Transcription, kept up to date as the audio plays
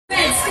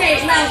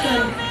Please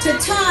welcome to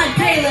Todd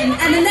Palin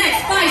and the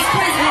next Vice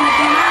President of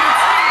the United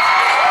States.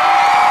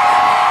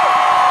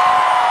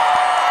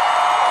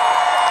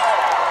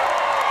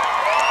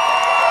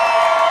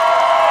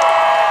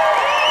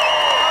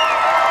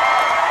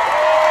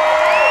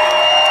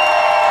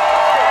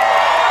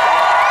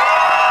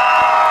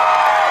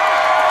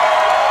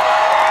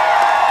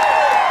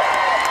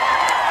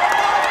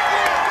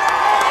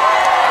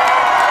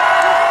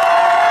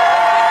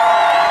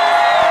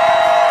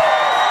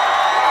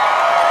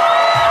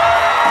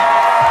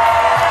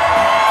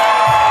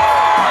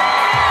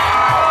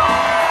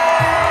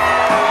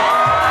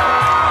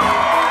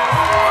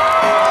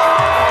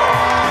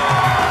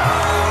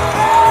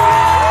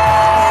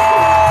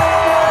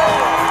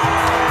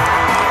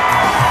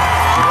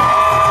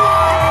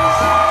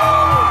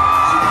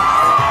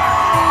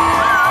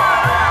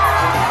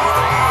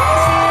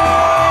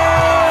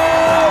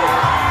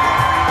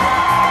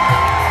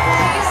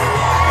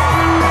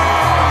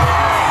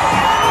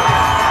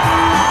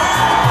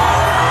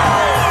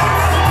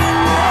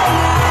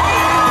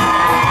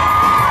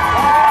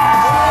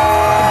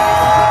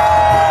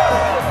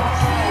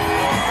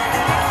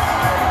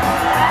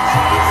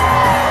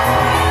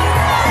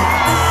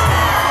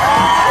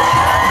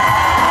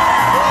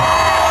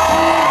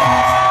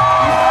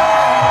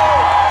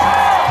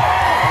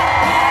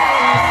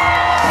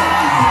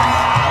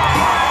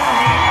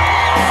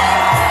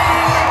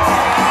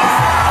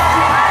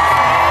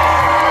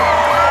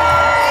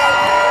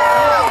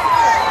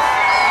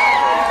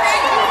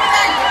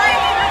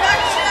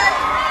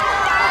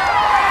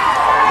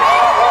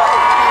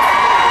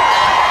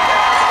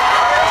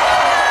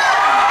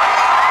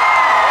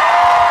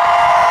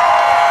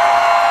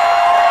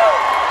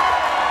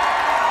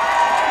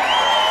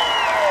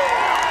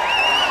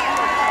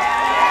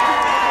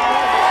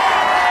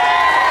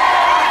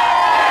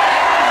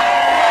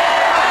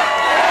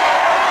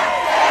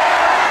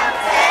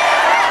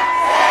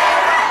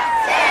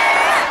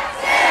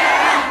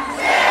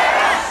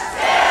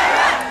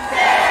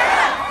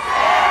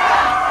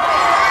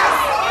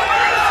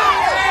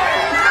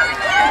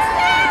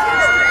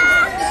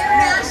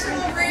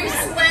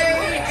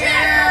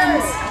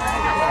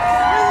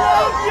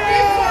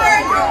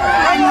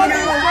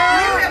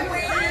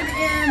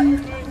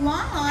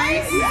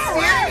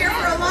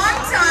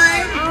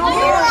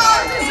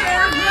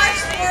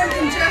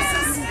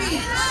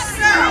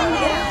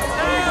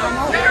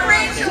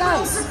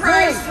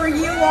 For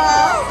you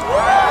all,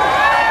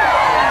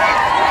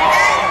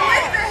 and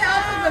with the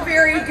help of a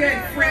very good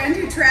friend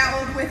who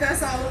traveled with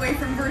us all the way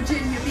from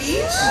Virginia Beach.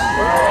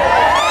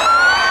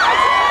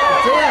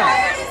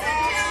 Ladies and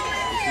gentlemen,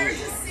 here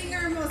to sing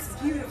our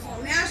most beautiful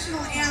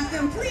national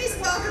anthem, please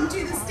welcome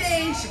to the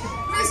stage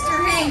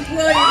Mr. Hank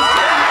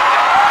Williams.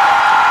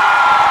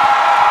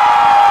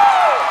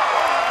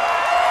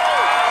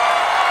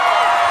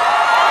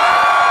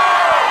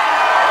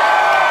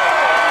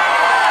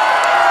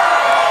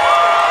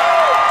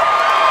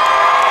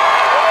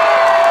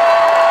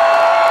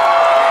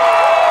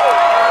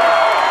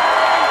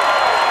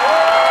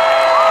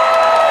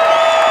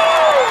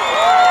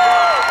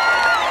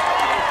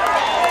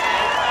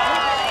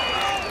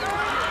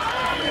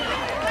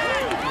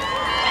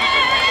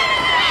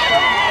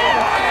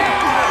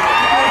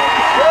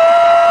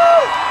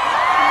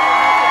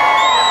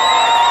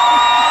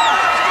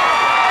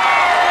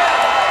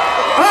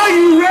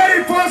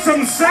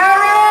 Some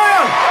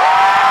Sarah!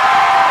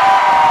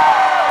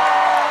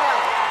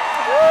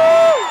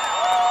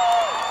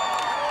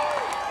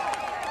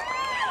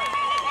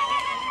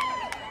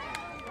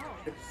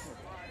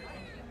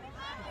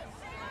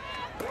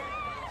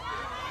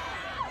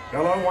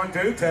 Hello, 1,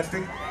 2,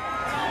 testing.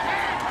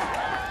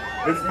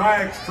 It's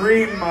my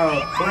extreme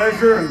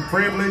pleasure and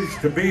privilege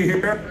to be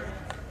here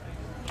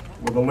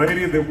with a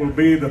lady that will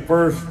be the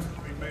first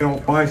female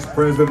Vice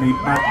President of the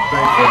United States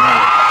of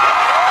America.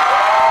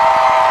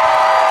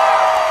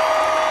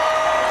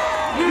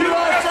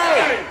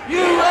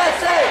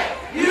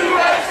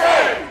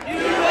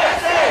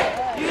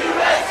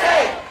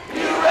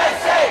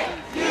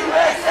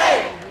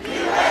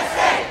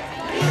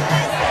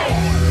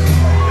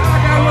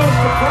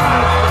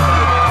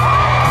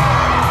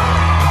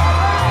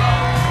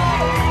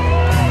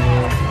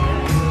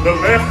 The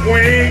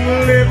left-wing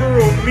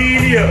liberal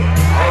media,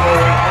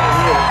 although it's a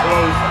real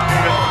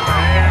close-knit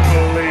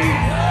family,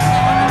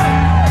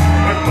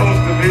 but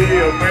most of the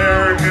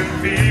American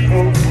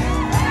people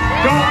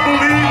don't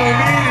believe in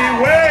any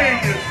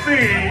way you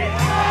see.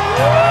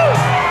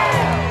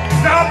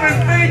 Stop and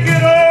think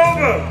it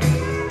over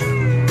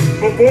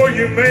before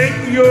you make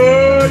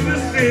your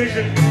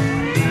decision.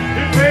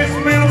 If they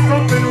smell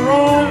something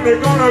wrong,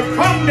 they're gonna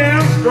come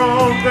down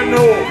strong to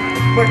know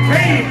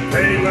McCain,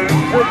 Palin,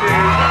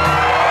 tradition.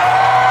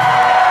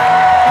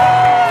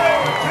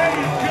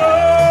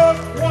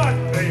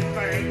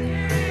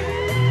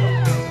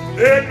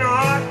 They're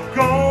not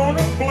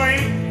gonna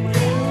blink.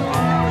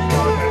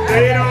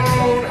 They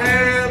don't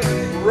have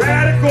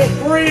radical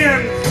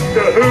friends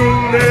to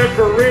whom their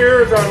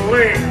careers are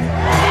linked.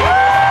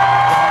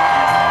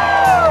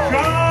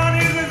 John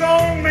is his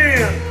own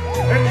man,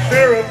 and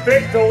Sarah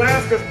fixed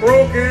Alaska's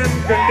broken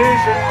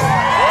condition.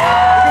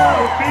 We're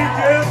gonna be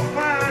just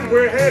fine.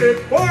 We're headed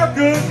for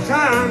good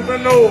times.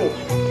 An old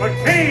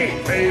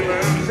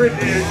McCain-Palin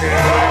tradition.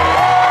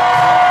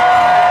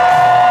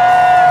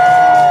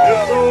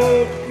 This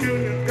old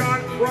union's got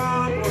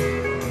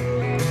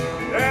problems.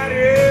 That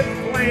is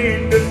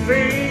plain to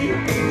see.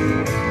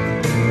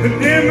 The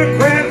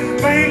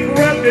Democrats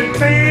bankrupted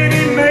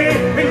Fannie Mae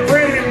and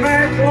Freddie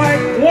Mac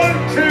like 1,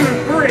 2,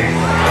 3.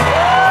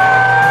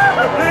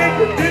 The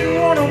bankers didn't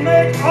want to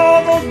make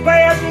all those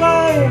bad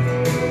loans.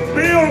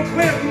 Bill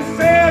Clinton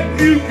said,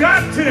 you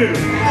got to.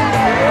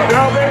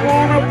 Now they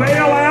want to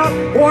bail out.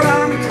 What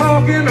I'm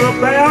talking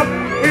about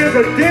is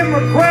a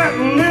Democrat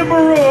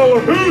liberal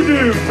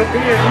hoodoo to be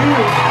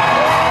used.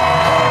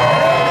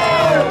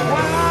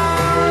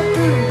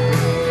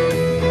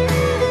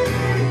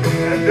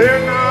 And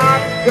they're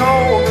not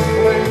gonna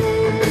play.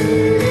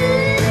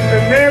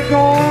 And they're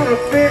gonna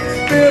fix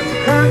this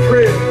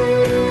country,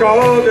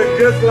 'cause they're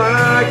just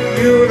like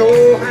you and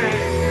old Hank.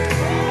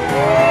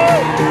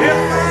 If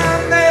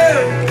I'm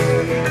there,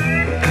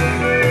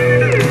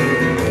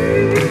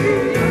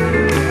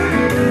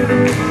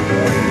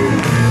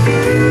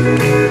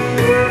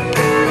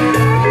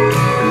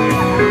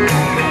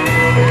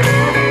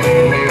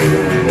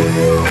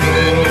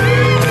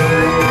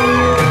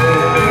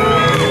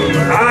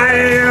 I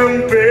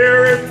am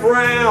very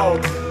proud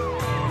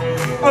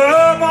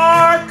of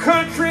our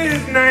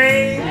country's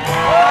name.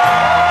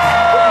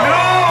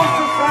 No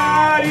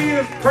society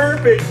is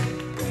perfect,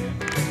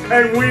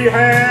 and we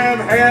have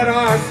had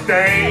our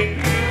stain.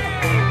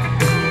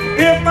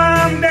 If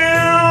I'm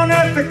down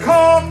at the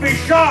coffee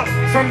shop,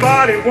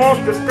 somebody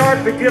wants to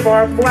start to give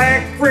our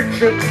flag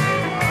friction,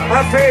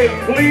 I say,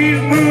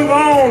 please move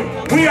on.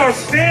 We are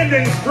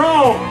standing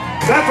strong.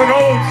 That's an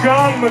old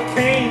John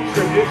McCain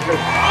tradition.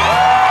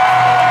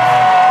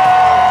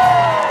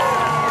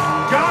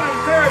 John and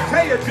Sarah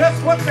tell you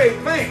just what they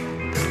think,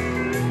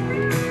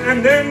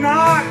 and they're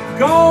not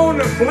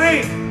gonna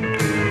blink.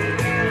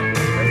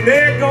 And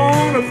they're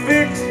gonna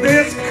fix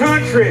this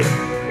country,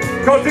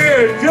 'cause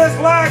they're just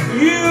like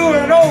you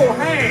and old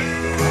Hank.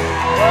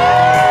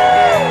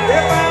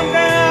 If I'm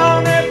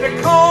down at the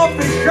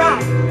coffee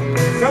shop,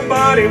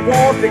 somebody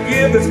wants to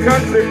give this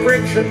country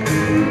friction,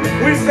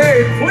 we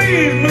say,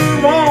 please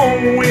move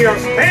on. We are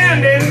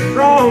standing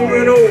strong.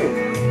 And old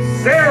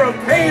Sarah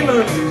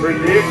Palin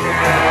tradition.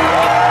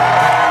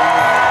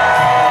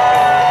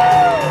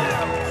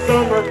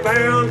 Some are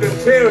bound to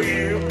tell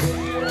you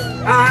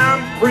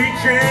I'm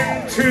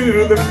preaching to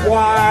the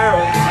choir,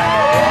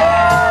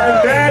 and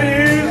that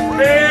is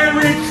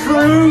very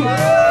true.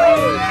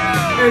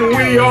 And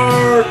we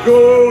are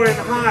going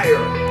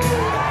higher,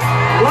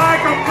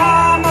 like a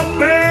mama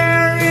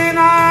bear in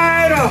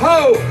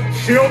Idaho.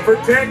 She'll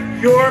protect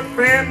your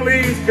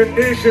family's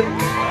condition.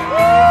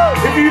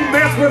 If you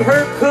mess with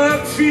her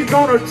cubs, she's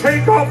gonna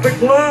take off the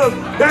glove.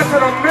 That's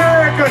an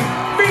American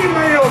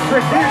female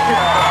tradition.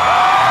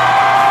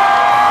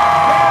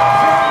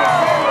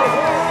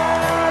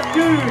 Why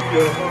do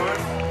you hunt?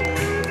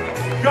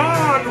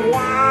 God,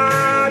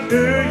 why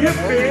do you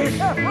fish?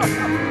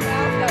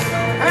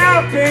 How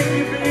can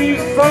you be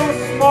so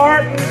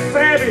smart and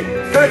savvy?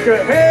 Such a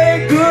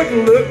hey,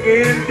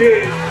 good-looking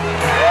dish.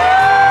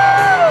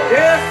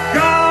 Yes,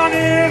 John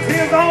is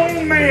his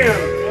own man,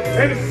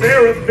 and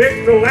Sarah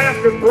fixed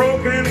Alaska's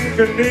broken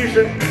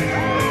condition.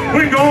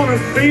 We're gonna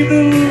see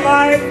the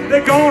light.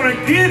 They're gonna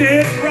get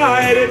it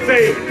right. It's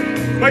a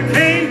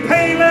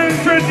McCain-Palin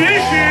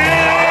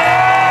tradition.